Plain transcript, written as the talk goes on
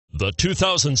The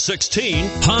 2016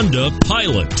 Honda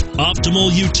Pilot.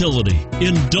 Optimal utility,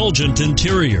 indulgent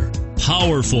interior,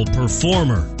 powerful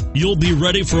performer. You'll be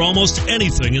ready for almost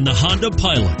anything in the Honda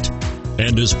Pilot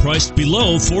and is priced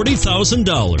below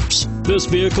 $40,000. This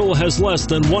vehicle has less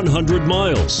than 100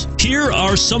 miles. Here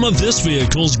are some of this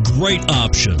vehicle's great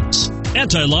options: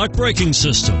 anti-lock braking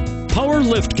system, power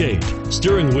liftgate,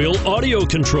 steering wheel audio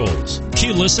controls,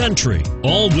 keyless entry,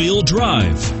 all-wheel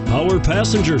drive, power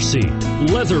passenger seat,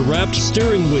 leather-wrapped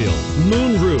steering wheel,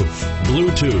 moonroof,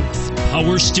 Bluetooth,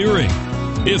 power steering.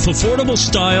 If affordable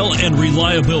style and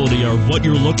reliability are what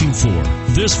you're looking for,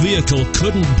 this vehicle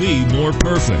couldn't be more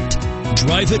perfect.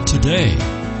 Drive it today.